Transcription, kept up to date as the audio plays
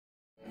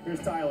Here's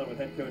Tyler with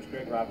head coach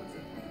Greg Robertson.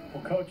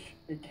 Well, Coach,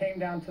 it came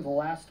down to the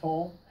last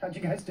hole. How'd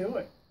you guys do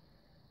it?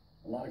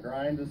 A lot of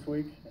grind this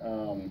week.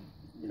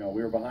 You know,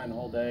 we were behind the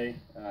whole day,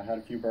 had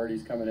a few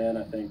birdies coming in.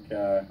 I think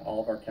all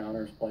of our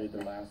counters played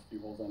their last few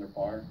holes under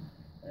par.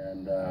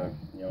 And,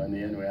 you know, in the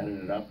end, we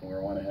added it up and we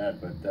were one ahead.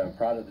 But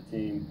proud of the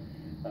team.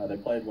 They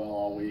played well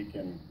all week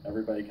and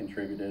everybody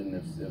contributed, and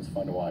it was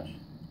fun to watch.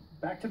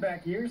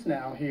 Back-to-back years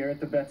now here at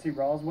the Betsy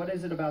Rawls. What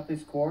is it about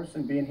this course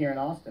and being here in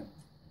Austin?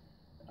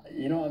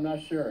 You know, I'm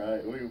not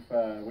sure.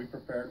 We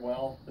prepared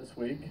well this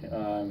week,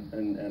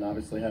 and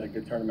obviously had a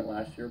good tournament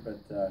last year,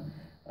 but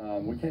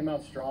we came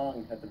out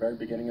strong at the very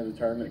beginning of the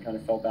tournament. It kind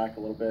of fell back a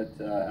little bit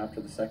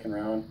after the second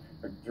round,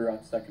 or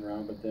throughout the second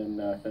round, but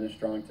then finished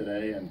strong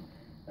today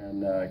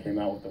and came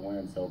out with the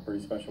win, so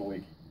pretty special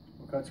week.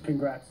 Well, Coach,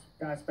 congrats.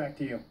 Guys, back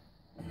to you.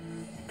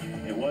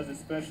 It was a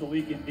special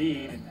week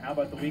indeed, and how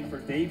about the week for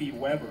Davey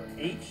Weber?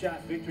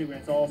 8-shot victory when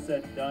it's all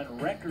said and done.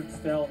 Records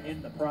fell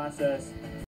in the process.